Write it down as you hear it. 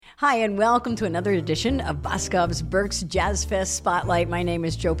Hi, and welcome to another edition of Boscov's Berks Jazz Fest Spotlight. My name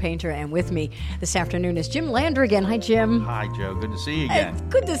is Joe Painter, and with me this afternoon is Jim Landrigan. Hi, Jim. Hi, Joe. Good to see you again.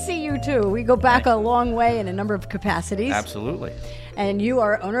 Good to see you, too. We go back a long way in a number of capacities. Absolutely. And you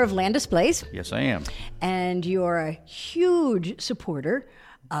are owner of Land Displays. Yes, I am. And you are a huge supporter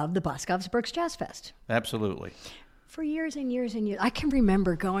of the Boscov's Berks Jazz Fest. Absolutely. For years and years and years. I can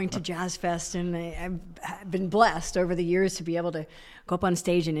remember going to Jazz Fest, and I've been blessed over the years to be able to go up on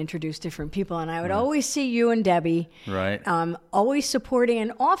stage and introduce different people. And I would always see you and Debbie, right? Always supporting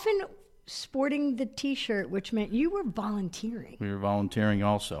and often sporting the T-shirt, which meant you were volunteering. We were volunteering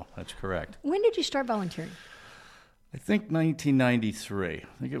also. That's correct. When did you start volunteering? I think 1993.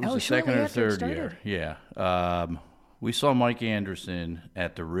 I think it was the second or third year. Yeah. We saw Mike Anderson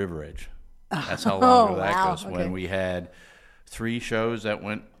at the River Edge. That's how long ago that goes. Okay. When we had 3 shows that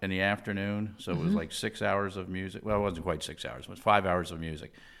went in the afternoon, so it was like 6 hours of music. Well, it wasn't quite 6 hours. It was 5 hours of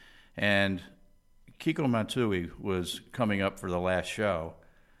music. And Kiko Matsui was coming up for the last show,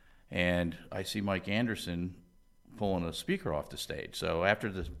 and I see Mike Anderson pulling a speaker off the stage. So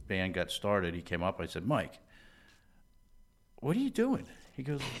after the band got started, he came up. I said, Mike, what are you doing? He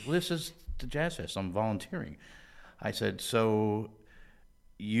goes, well, this is the Jazz Fest. I'm volunteering. I said, so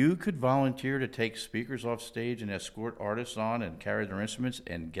you could volunteer to take speakers off stage and escort artists on and carry their instruments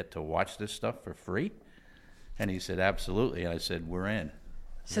and get to watch this stuff for free? And he said, absolutely. And I said, we're in.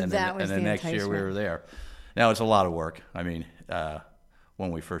 So and that was the And the next year we were there. Now, it's a lot of work. I mean,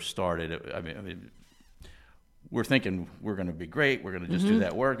 when we first started, I mean, we're thinking we're going to be great. We're going to just do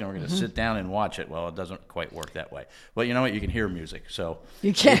that work, and we're going to sit down and watch it. Well, it doesn't quite work that way. But you know what? You can hear music. So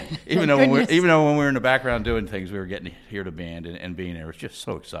you can. Even though when we were in the background doing things, we were getting to hear the band and being there. It's just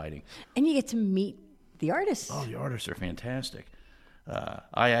so exciting. And you get to meet the artists. Oh, the artists are fantastic.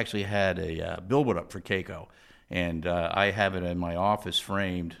 I actually had a billboard up for Keiko, and I have it in my office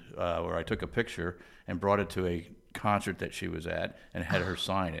framed where I took a picture and brought it to a concert that she was at and had her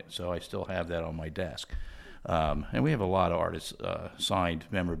sign it. So I still have that on my desk. And we have a lot of artists signed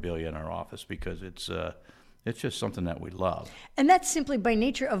memorabilia in our office because it's just something that we love. And that's simply by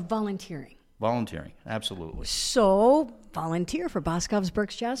nature of volunteering. Volunteering, absolutely. So volunteer for Boscov's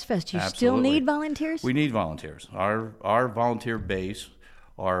Berks Jazz Fest. You still need volunteers? We need volunteers. Our volunteer base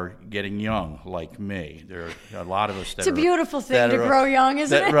are getting young, like me. There are a lot of us that it's a beautiful thing to grow young,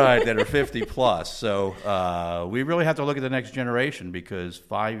 isn't it? Right, that are 50 plus. So we really have to look at the next generation because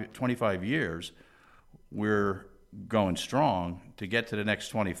 25 years, we're going strong. To get to the next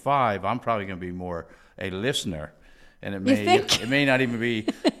 25, I'm probably going to be more a listener, and it may not even be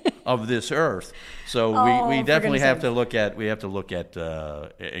of this earth. So we definitely have to look at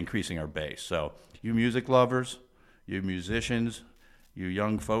increasing our base. So you music lovers, you musicians, you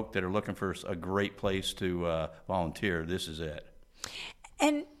young folk that are looking for a great place to volunteer, this is it.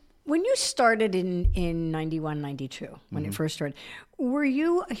 And when you started in 91, 92, when it first started, were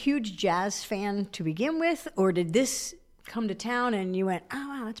you a huge jazz fan to begin with, or did this come to town and you went, oh,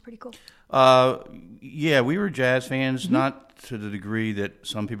 wow, that's pretty cool? Yeah, we were jazz fans, not to the degree that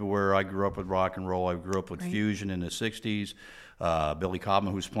some people were. I grew up with rock and roll. I grew up with fusion in the 60s. Billy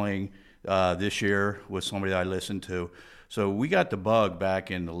Cobham, who's playing this year, was somebody that I listened to. So we got the bug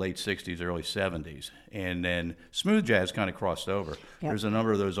back in the late 60s, early 70s, and then smooth jazz kind of crossed over. Yep. There's a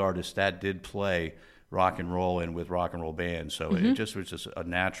number of those artists that did play rock and roll and with rock and roll bands, so it just was just a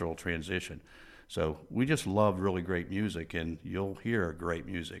natural transition. So we just love really great music, and you'll hear great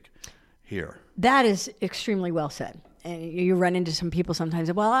music here. That is extremely well said. And you run into some people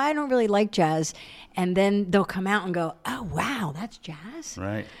sometimes, well, I don't really like jazz. And then they'll come out and go, oh, wow, that's jazz?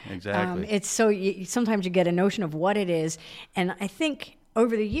 Right, exactly. It's so sometimes you get a notion of what it is. And I think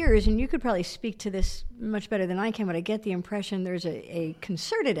over the years, and you could probably speak to this much better than I can, but I get the impression there's a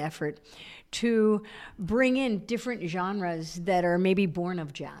concerted effort to bring in different genres that are maybe born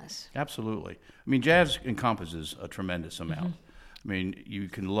of jazz. Absolutely. I mean, jazz encompasses a tremendous amount. I mean, you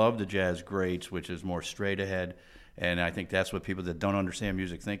can love the jazz greats, which is more straight ahead. And I think that's what people that don't understand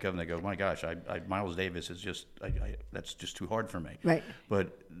music think of, and they go, "My gosh, Miles Davis is just that's just too hard for me." Right.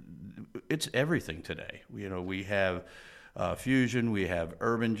 But it's everything today. You know, we have fusion, we have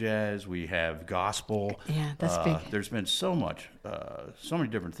urban jazz, we have gospel. Yeah, that's big. There's been so much, so many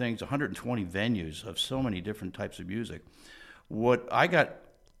different things. 120 venues of so many different types of music. What I got,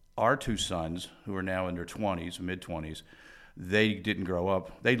 our 2 sons who are now in their 20s, mid 20s. They didn't grow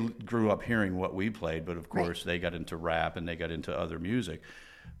up. They grew up hearing what we played, but of course they got into rap and they got into other music.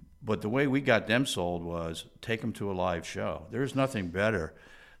 But the way we got them sold was take them to a live show. There's nothing better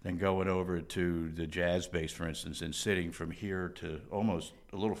than going over to the jazz bass, for instance, and sitting from here to almost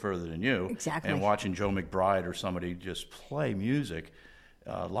a little further than you. Exactly. And watching Joe McBride or somebody just play music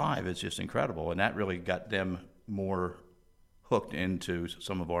live is just incredible, and that really got them more hooked into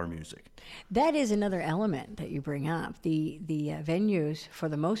some of our music. That is another element that you bring up. The venues, for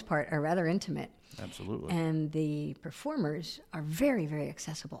the most part, are rather intimate. Absolutely. And the performers are very, very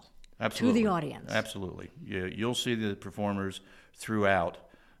accessible Absolutely. to the audience. Absolutely. You'll see the performers throughout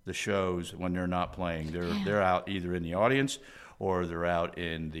the shows when they're not playing. They're out either in the audience or they're out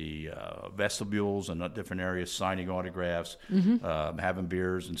in the vestibules and different areas signing autographs, having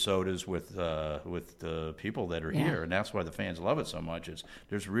beers and sodas with the people that are here. And that's why the fans love it so much.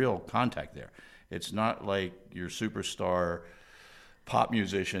 There's real contact there. It's not like your superstar pop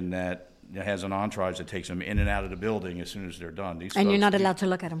musician that has an entourage that takes them in and out of the building as soon as they're done. And you're not allowed to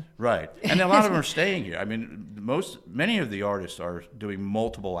look at them. Right. And a lot of them are staying here. I mean, many of the artists are doing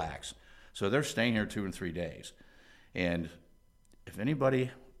multiple acts. So they're staying here 2 and 3 days. And if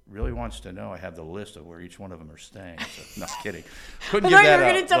anybody really wants to know, I have the list of where each one of them are staying. So, not kidding. Couldn't give that you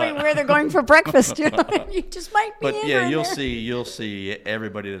were going to tell me where they're going for breakfast. You just might be. But yeah, you'll see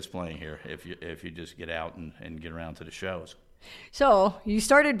everybody that's playing here if you just get out and get around to the shows. So you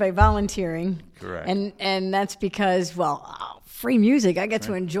started by volunteering. Correct. And that's because, free music. I get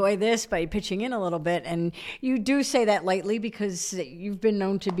to enjoy this by pitching in a little bit. And you do say that lightly because you've been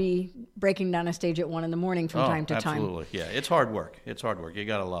known to be breaking down a stage at 1 a.m. from time to time. Absolutely. Yeah, it's hard work. You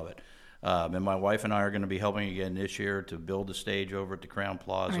got to love it. And my wife and I are going to be helping again this year to build the stage over at the Crown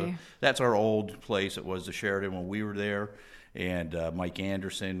Plaza. Right. That's our old place. It was the Sheraton when we were there. And Mike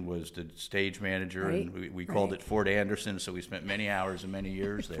Anderson was the stage manager, and we called it Fort Anderson, so we spent many hours and many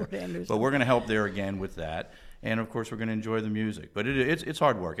years there. But we're going to help there again with that. And, of course, we're going to enjoy the music. But it's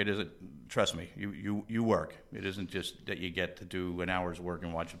hard work. It isn't, trust me, you work. It isn't just that you get to do an hour's work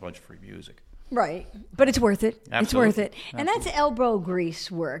and watch a bunch of free music. Right. But it's worth it. Absolutely. It's worth it. And Absolutely. that's elbow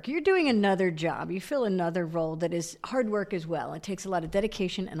grease work. You're doing another job. You fill another role that is hard work as well. It takes a lot of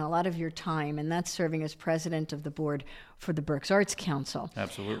dedication and a lot of your time, and that's serving as president of the board for the Berks Arts Council.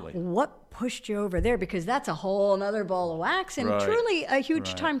 Absolutely. What pushed you over there? Because that's a whole other ball of wax and truly a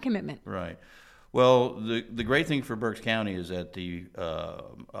huge time commitment. Right. Well, the great thing for Berks County is that the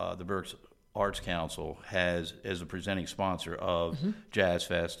Berks Arts Council has as a presenting sponsor of Jazz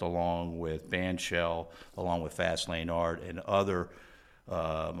Fest, along with Band Shell, along with Fast Lane Art, and other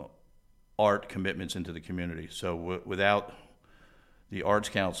art commitments into the community. So without the Arts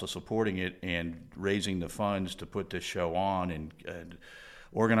Council supporting it and raising the funds to put this show on and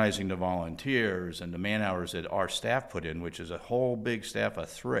organizing the volunteers and the man hours that our staff put in, which is a whole big staff of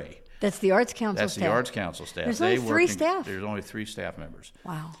 3. That's the Arts Council That's staff. the Arts Council staff. There's only 3 staff? There's only 3 staff members.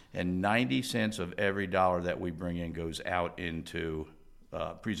 Wow. And 90 cents of every dollar that we bring in goes out into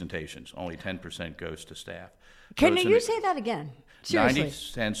presentations. Only 10% goes to staff. Can you say that again? Seriously. 90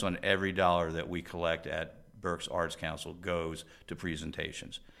 cents on every dollar that we collect at Berks Arts Council goes to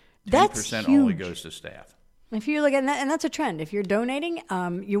presentations. 10% That's only huge. goes to staff. If you look at that, and that's a trend. If you're donating,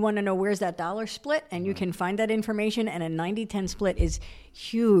 you want to know where's that dollar split, and you can find that information, and a 90-10 split is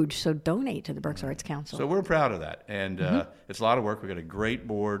huge. So donate to the Berks Arts Council. So we're proud of that. And it's a lot of work. We've got a great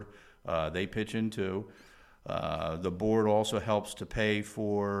board. They pitch in too. The board also helps to pay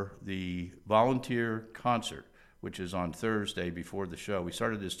for the volunteer concert, which is on Thursday before the show. We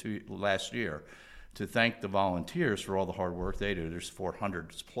started this last year to thank the volunteers for all the hard work they do. There's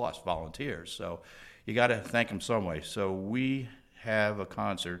 400 plus volunteers. So you got to thank them some way. So we have a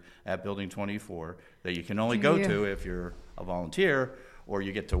concert at Building 24 that you can only go to if you're a volunteer, or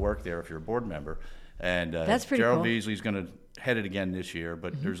you get to work there if you're a board member. And That's pretty Gerald cool. Beasley's going to head it again this year,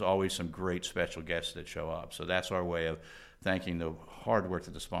 but there's always some great special guests that show up. So that's our way of thanking the hard work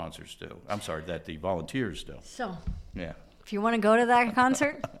that the sponsors do. I'm sorry, that the volunteers do. So Yeah. if you want to go to that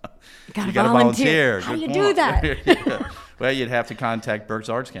concert, you got to volunteer. How do Good you do point. that? Yeah. Well, you'd have to contact Berks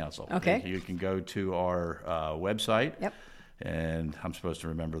Arts Council. Okay. You can go to our website. Yep. And I'm supposed to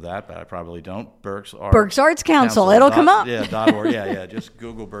remember that, but I probably don't. Berks Arts Council. It'll come up. Yeah, .org. Yeah. Just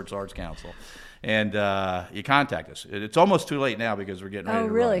Google Berks Arts Council. And you contact us. It's almost too late now because we're getting ready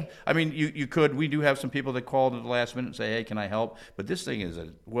to really? run. I mean, you could. We do have some people that called at the last minute and say, hey, can I help? But this thing is a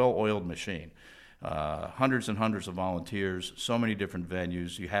well-oiled machine. Hundreds and hundreds of volunteers, so many different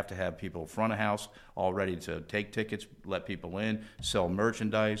venues. You have to have people front of house all ready to take tickets, let people in, sell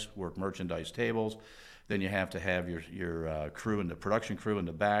merchandise, work merchandise tables. Then you have to have your crew and the production crew in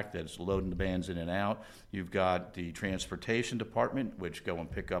the back that's loading the bands in and out. You've got the transportation department, which go and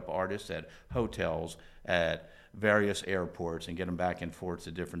pick up artists at hotels, at various airports and get them back and forth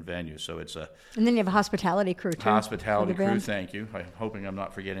to different venues. So it's a And then you have a hospitality crew, too. hospitality for the crew. band. Thank you. I'm hoping I'm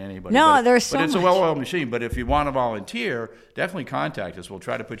not forgetting anybody. No, there's so But it's much. a well-oiled machine. But if you want to volunteer, definitely contact us. We'll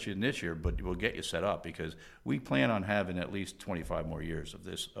try to put you in this year, but we'll get you set up because we plan on having at least 25 more years of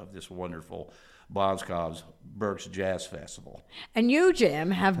this wonderful Boscov's Berks Jazz Festival. And you, Jim,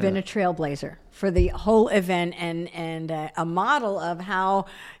 have been a trailblazer for the whole event and a model of how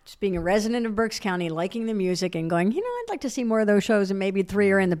just being a resident of Berks County, liking the music and going, I'd like to see more of those shows and maybe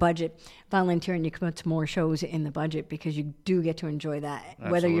 3 are in the budget. Volunteering, you can put some more shows in the budget because you do get to enjoy that,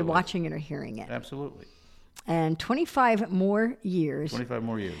 whether you're Absolutely. watching it or hearing it. Absolutely. And 25 more years 25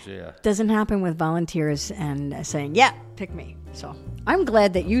 more years, yeah. doesn't happen with volunteers and saying, yeah, pick me. So I'm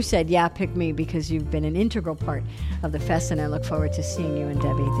glad that you said, yeah, pick me, because you've been an integral part of the fest, and I look forward to seeing you and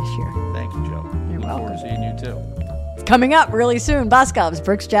Debbie this year. Thank you, Joe. You're Look forward welcome. to seeing you, too. Coming up really soon, Boscov's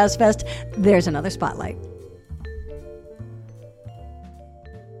Berks Jazz Fest. There's another spotlight.